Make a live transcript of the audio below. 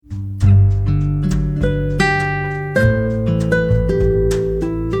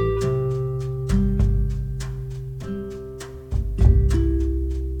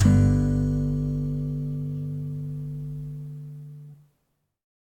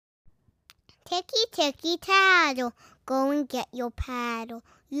Ticky, ticky, taddle, go and get your paddle.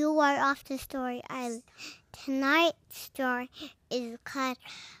 You are off to Story Island. Tonight's story is called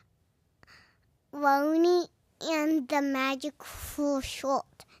Roni and the Magical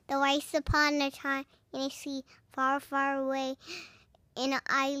Shirt. The Once upon a time in a sea far, far away in an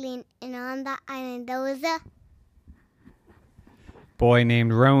island, and on that island there was a boy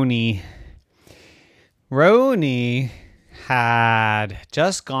named Roni. Roni had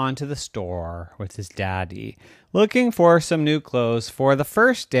just gone to the store with his daddy, looking for some new clothes for the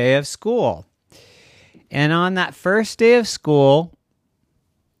first day of school. And on that first day of school,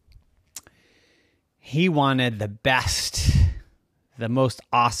 he wanted the best, the most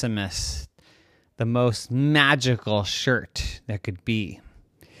awesomest, the most magical shirt that could be.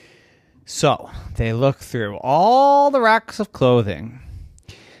 So they looked through all the racks of clothing,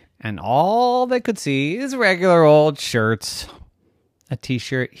 and all they could see is regular old shirts, a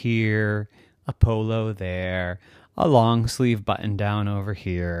t-shirt here, a polo there, a long sleeve button down over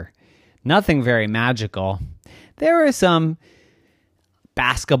here. Nothing very magical. There were some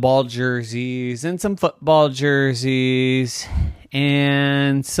basketball jerseys and some football jerseys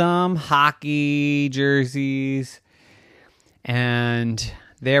and some hockey jerseys. And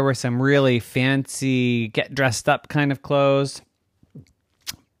there were some really fancy get dressed up kind of clothes.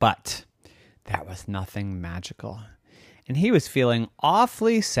 But that was nothing magical. And he was feeling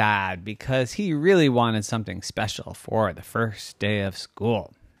awfully sad because he really wanted something special for the first day of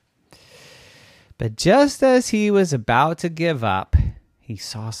school. But just as he was about to give up, he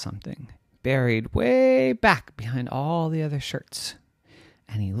saw something buried way back behind all the other shirts.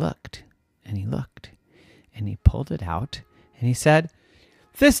 And he looked, and he looked, and he pulled it out, and he said,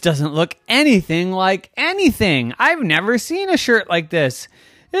 "This doesn't look anything like anything. I've never seen a shirt like this.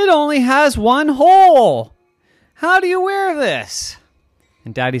 It only has one hole. How do you wear this?"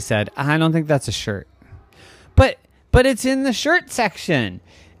 And Daddy said, "I don't think that's a shirt. But it's in the shirt section.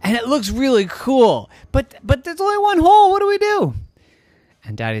 And it looks really cool. But there's only one hole. What do we do?"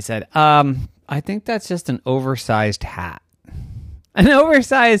 And Daddy said, "I think that's just an oversized hat." An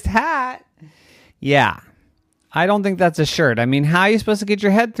oversized hat? Yeah. I don't think that's a shirt. I mean, how are you supposed to get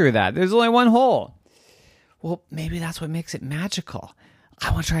your head through that? There's only one hole. Well, maybe that's what makes it magical. I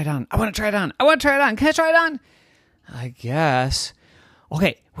want to try it on. I want to try it on. I want to try it on. Can I try it on? I guess.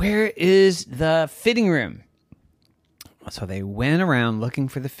 Okay, where is the fitting room? So they went around looking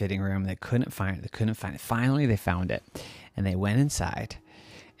for the fitting room. They couldn't find it. They couldn't find it. Finally, they found it. And they went inside.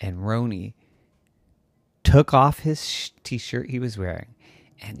 And Roni took off his t-shirt he was wearing.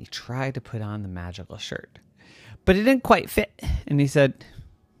 And he tried to put on the magical shirt. But it didn't quite fit. And he said,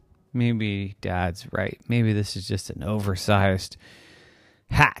 "Maybe Dad's right. Maybe this is just an oversized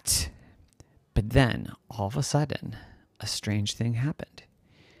hat." But then, all of a sudden, a strange thing happened.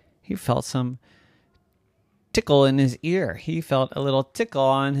 He felt some tickle in his ear. He felt a little tickle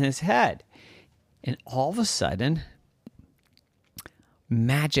on his head. And all of a sudden,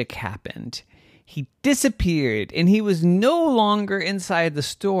 magic happened. He disappeared, and he was no longer inside the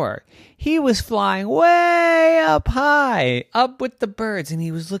store. He was flying way up high, up with the birds, and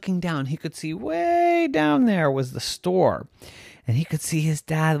he was looking down. He could see way down there was the store. And he could see his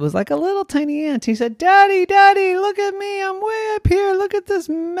dad was like a little tiny ant. He said, "Daddy, Daddy, look at me. I'm way up here. Look at this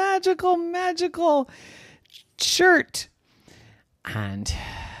magical, magical shirt." And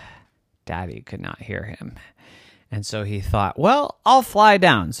Daddy could not hear him. And so he thought, well, I'll fly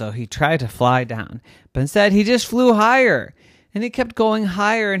down. So he tried to fly down. But instead, he just flew higher. And he kept going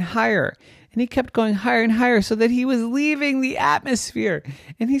higher and higher. And he kept going higher and higher so that he was leaving the atmosphere.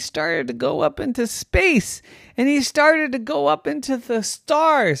 And he started to go up into space. And he started to go up into the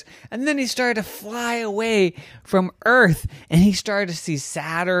stars. And then he started to fly away from Earth. And he started to see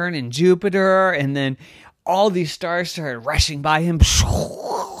Saturn and Jupiter. And then all these stars started rushing by him.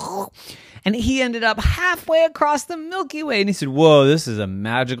 And he ended up halfway across the Milky Way. And he said, "Whoa, this is a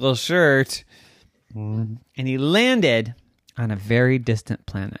magical shirt." And he landed on a very distant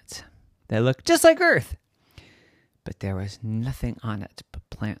planet that looked just like Earth. But there was nothing on it but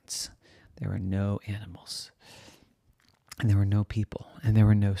plants. There were no animals. And there were no people. And there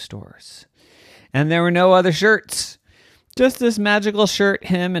were no stores. And there were no other shirts. Just this magical shirt,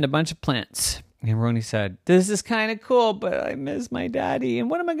 him, and a bunch of plants. And Roni said, "This is kind of cool, but I miss my daddy.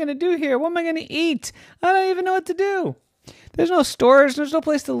 And what am I going to do here? What am I going to eat? I don't even know what to do. There's no stores. There's no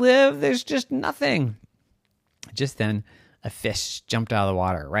place to live. There's just nothing." Just then, a fish jumped out of the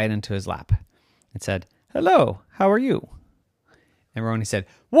water right into his lap and said, "Hello, how are you?" And Roni said,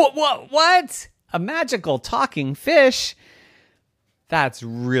 What? A magical talking fish? That's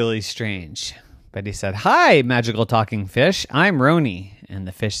really strange." But he said, "Hi, magical talking fish. I'm Roni." And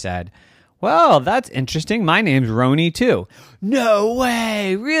the fish said, Well, that's interesting. My name's Roni, too. No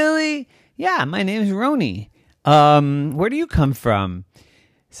way. Really? Yeah, my name's Roni. Where do you come from?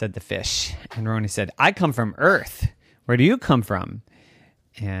 Said the fish. And Roni said, I come from Earth. Where do you come from?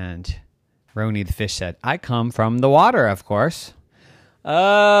 And Roni the fish said, I come from the water, of course.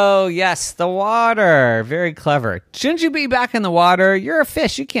 Oh, yes, the water. Very clever. Shouldn't you be back in the water? You're a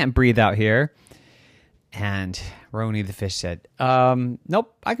fish. You can't breathe out here. And Roni the fish said,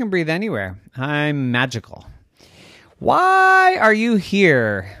 nope, I can breathe anywhere. I'm magical. Why are you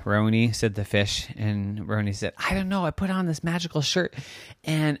here, Roni? Said the fish. And Roni said, I don't know. I put on this magical shirt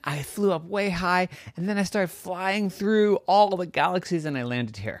and I flew up way high and then I started flying through all the galaxies and I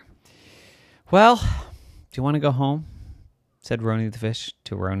landed here. Well, do you want to go home? Said Roni the fish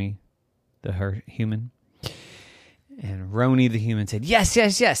to Roni the human. And Roni the human said, yes,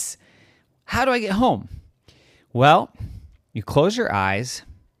 yes, yes. How do I get home? Well, you close your eyes,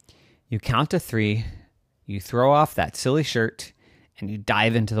 you count to 3, you throw off that silly shirt, and you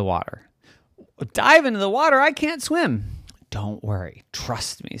dive into the water. Dive into the water? I can't swim. Don't worry.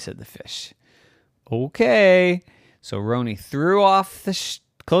 Trust me, said the fish. Okay. So Roni threw off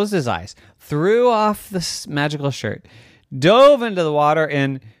closed his eyes, threw off the magical shirt, dove into the water,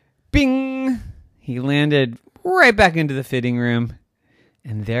 and bing! He landed right back into the fitting room.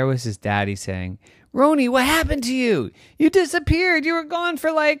 And there was his daddy saying, Roni, what happened to you? You disappeared. You were gone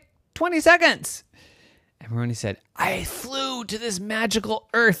for like 20 seconds. And Roni said, I flew to this magical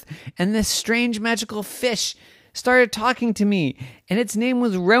earth, and this strange magical fish started talking to me, and its name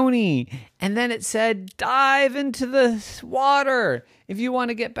was Roni. And then it said, dive into the water if you want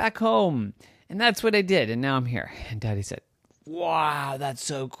to get back home. And that's what I did, and now I'm here. And Daddy said, wow, that's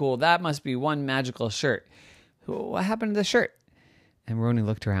so cool. That must be one magical shirt. What happened to the shirt? And Roni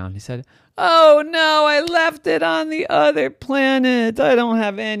looked around. He said, oh, no, I left it on the other planet. I don't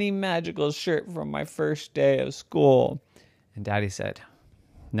have any magical shirt from my first day of school. And Daddy said,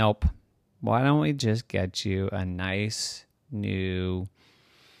 nope. Why don't we just get you a nice new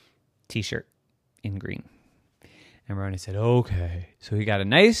T-shirt in green? And Roni said, okay. So he got a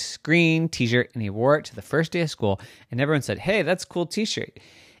nice green T-shirt, and he wore it to the first day of school. And everyone said, hey, that's a cool T-shirt.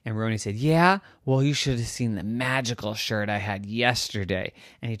 And Roni said, yeah, well, you should have seen the magical shirt I had yesterday.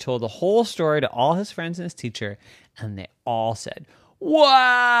 And he told the whole story to all his friends and his teacher, and they all said, wow!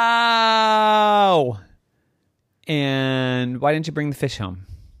 And why didn't you bring the fish home?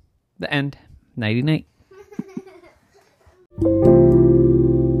 The end. Nighty-night.